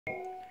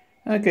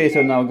Okay,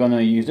 so now we're gonna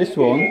use this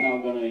one.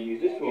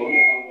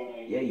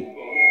 Yay.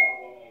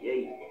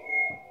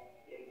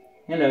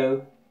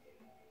 Hello.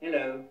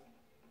 Hello.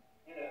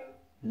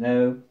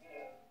 Hello.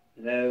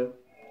 Hello.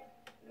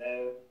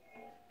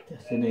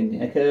 Testing in the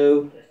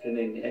echo. Testing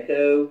in the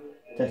echo.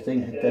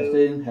 Testing.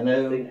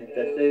 Hello.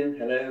 Testing.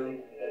 Hello.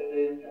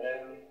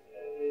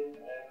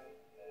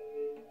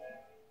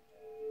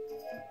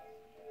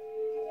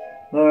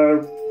 Hello.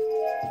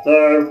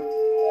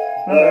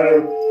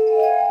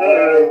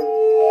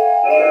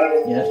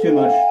 Yeah, that's too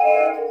much.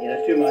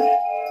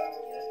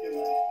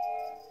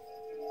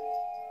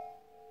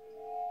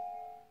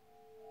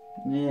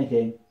 Yeah,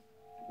 okay.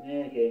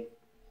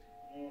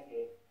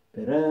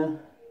 Better.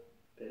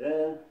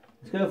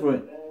 Let's go for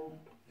it.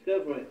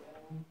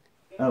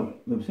 Oh,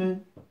 oops.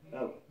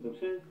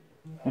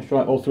 Let's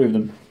try all three of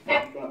them.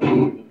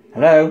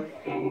 Hello.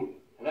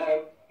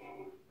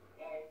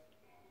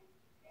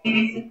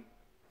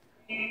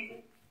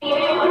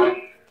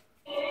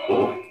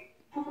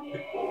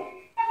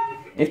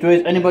 If there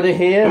is anybody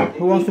here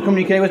who wants to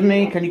communicate with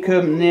me, can you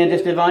come near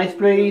this device,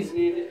 please?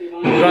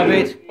 Grab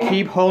it,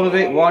 keep hold of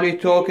it while you're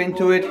talking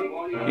to it.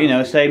 You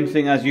know, same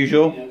thing as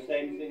usual.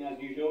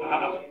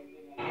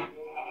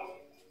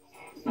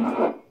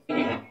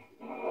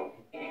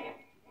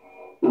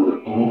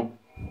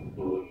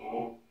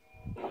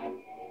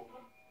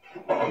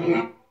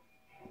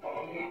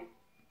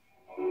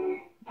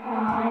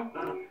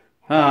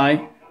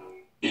 Hi.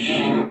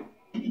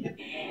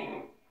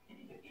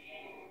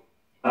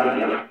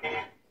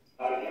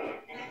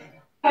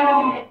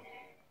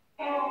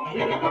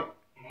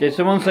 Did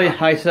someone say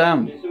hi,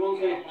 Sam?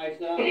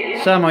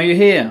 Sam, are you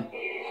here?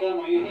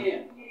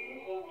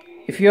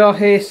 If you are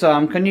here,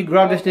 Sam, can you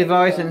grab this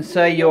device and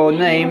say your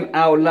name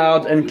out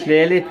loud and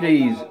clearly,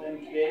 please?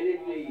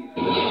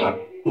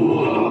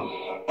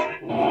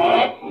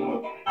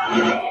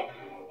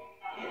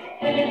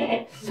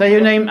 Say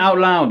your name out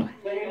loud.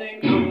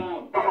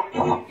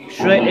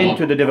 Straight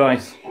into the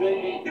device.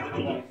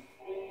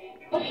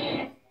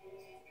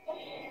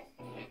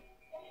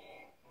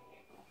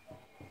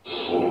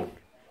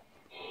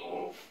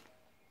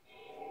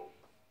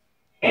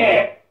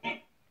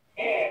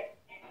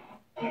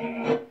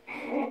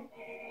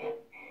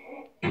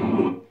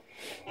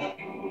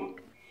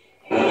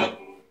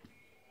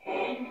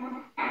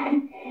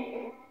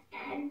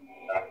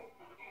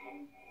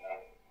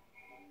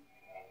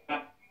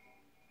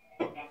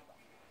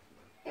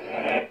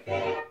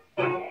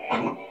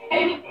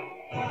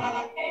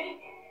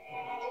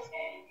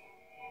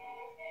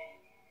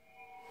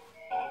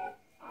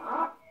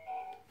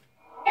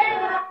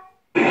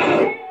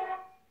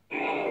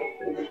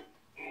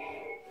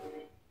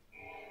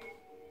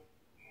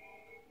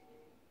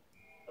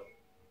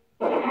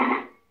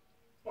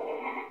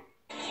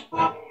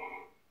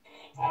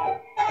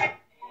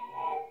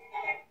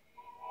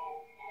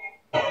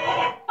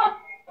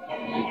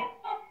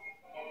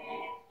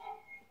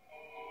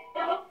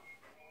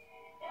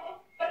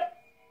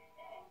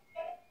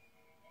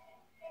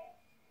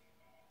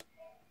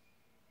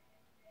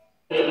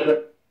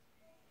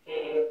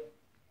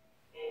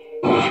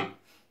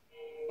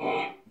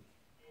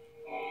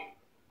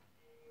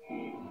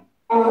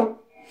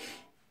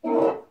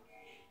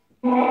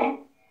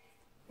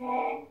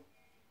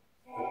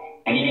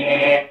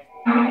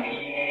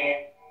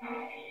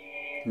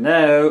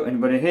 Hello,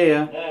 anybody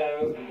here?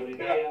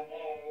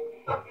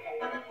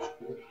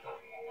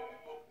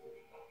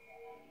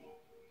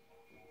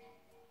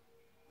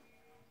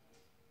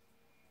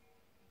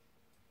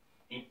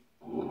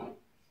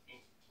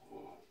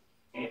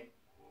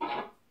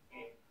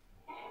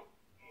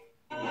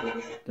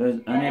 Does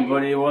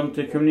anybody want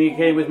to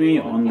communicate with me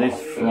on this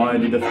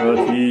Friday the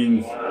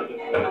 13th?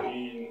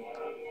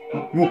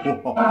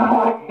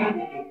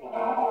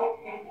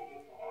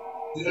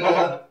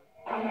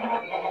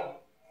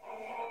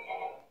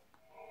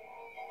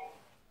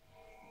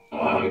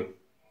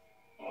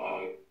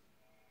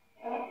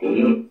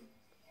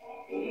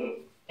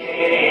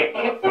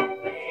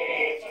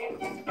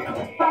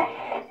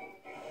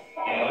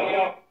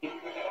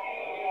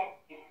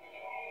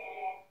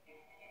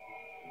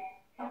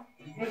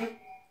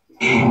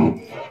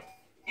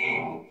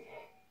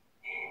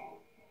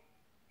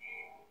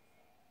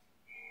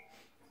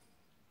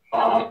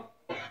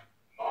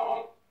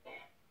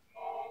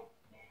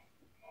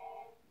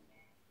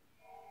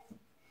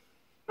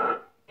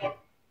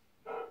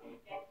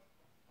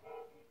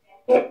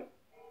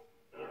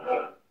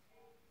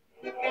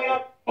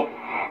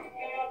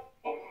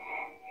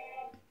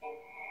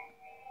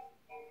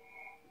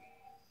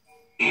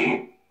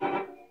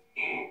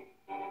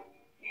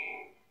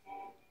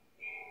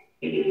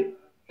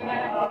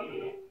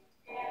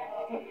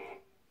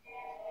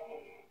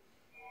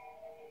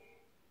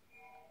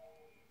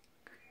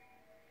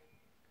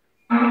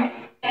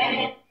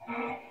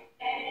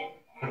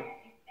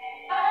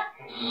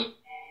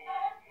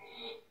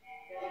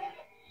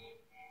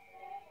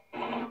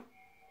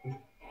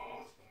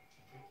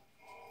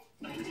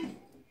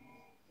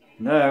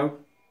 No.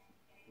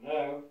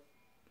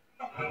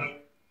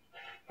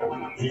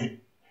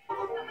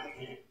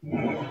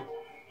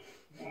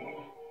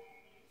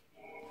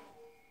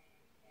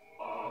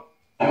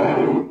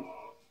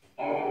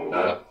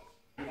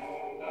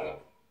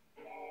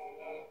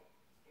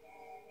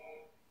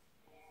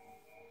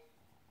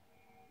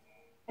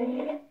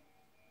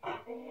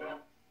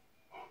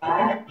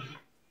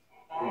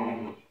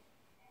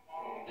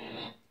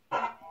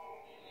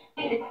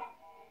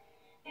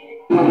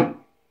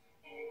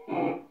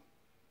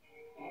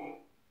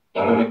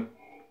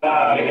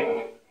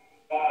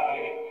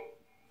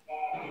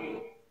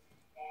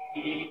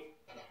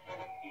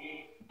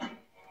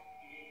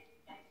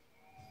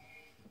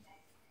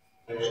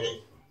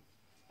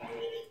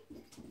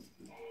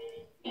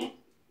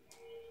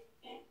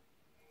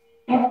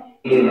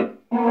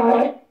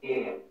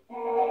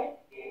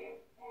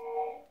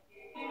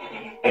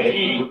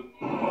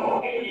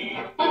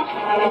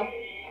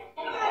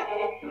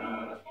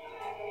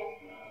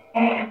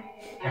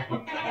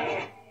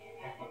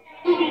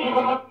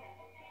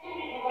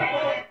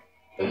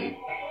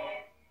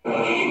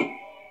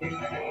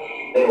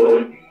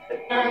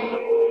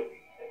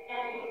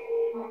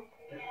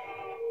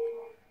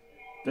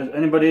 Does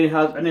anybody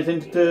have anything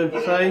to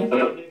say?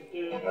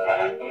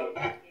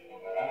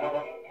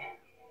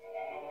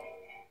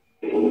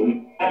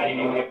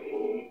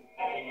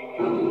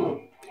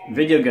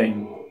 Video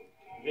game.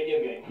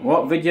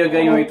 What video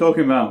game are you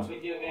talking about?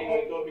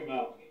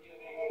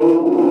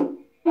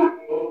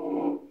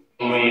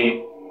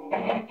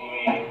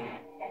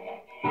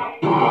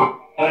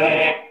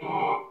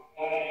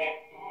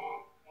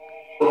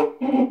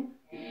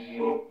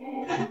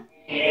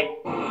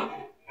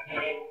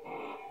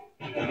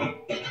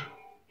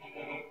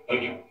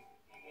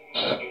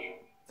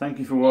 Thank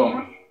you for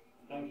what?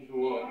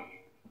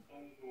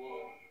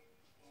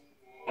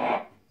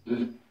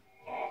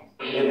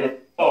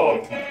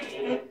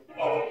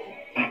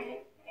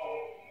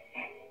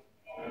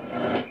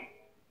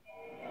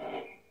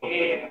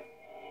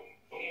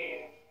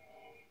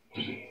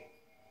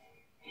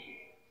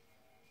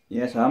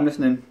 Yes, I'm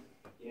listening.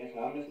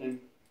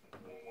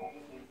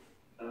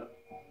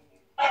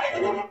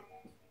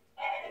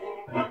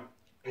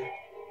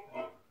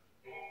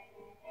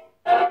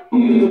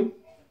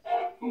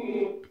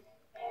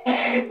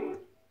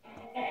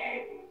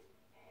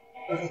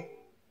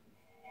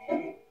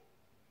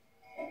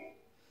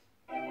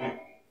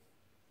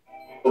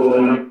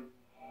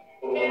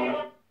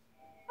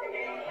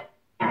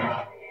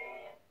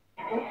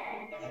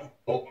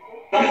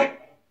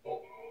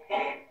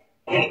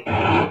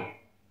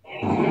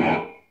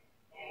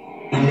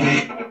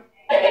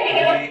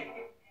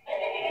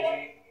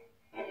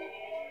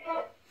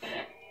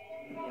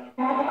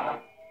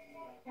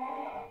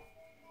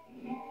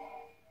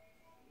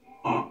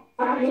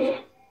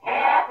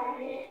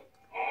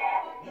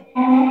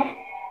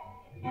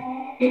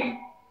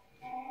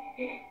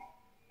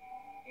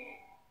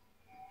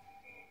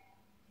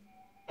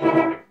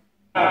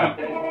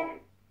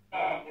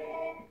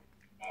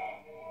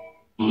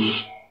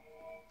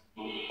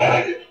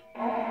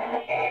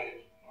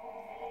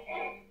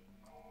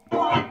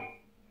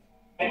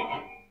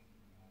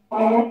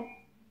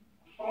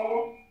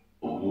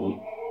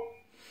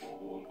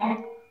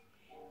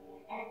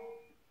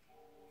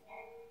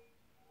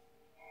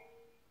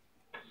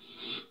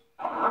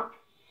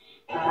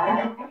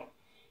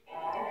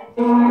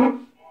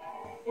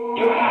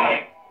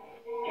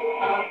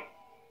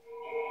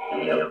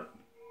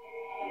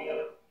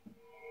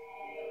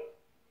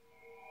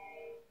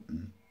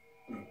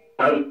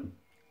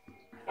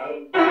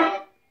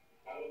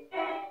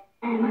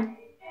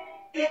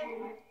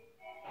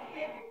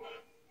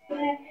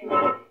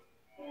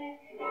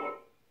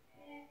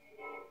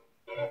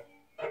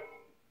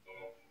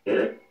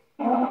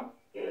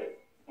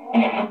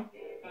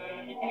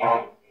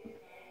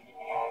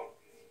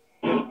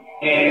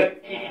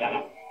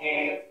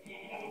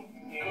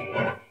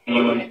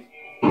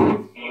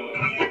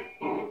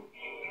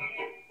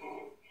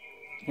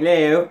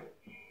 Hello.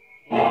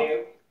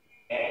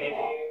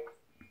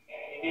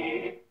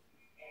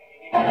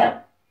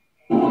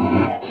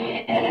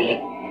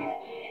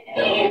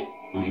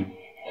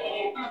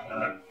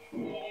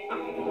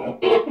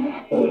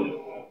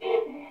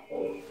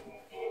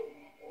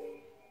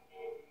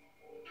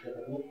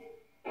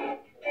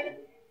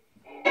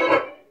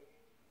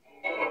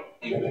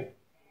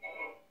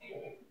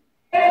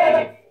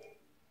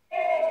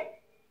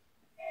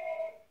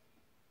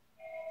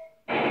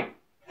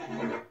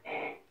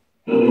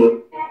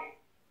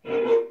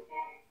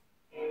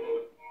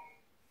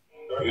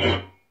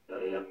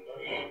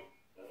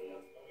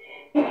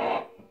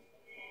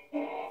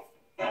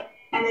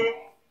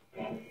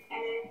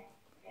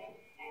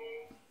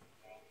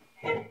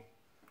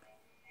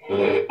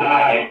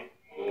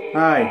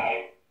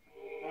 Hi.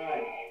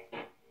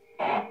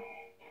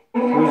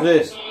 Who's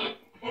this?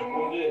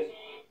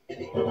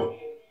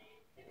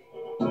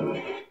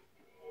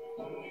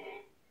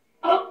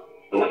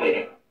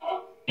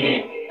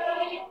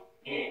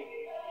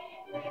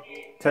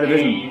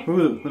 Television.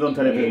 Who's on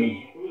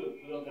television?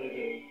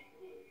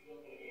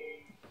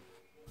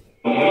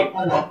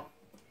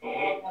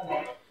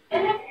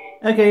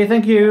 Okay,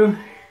 thank you.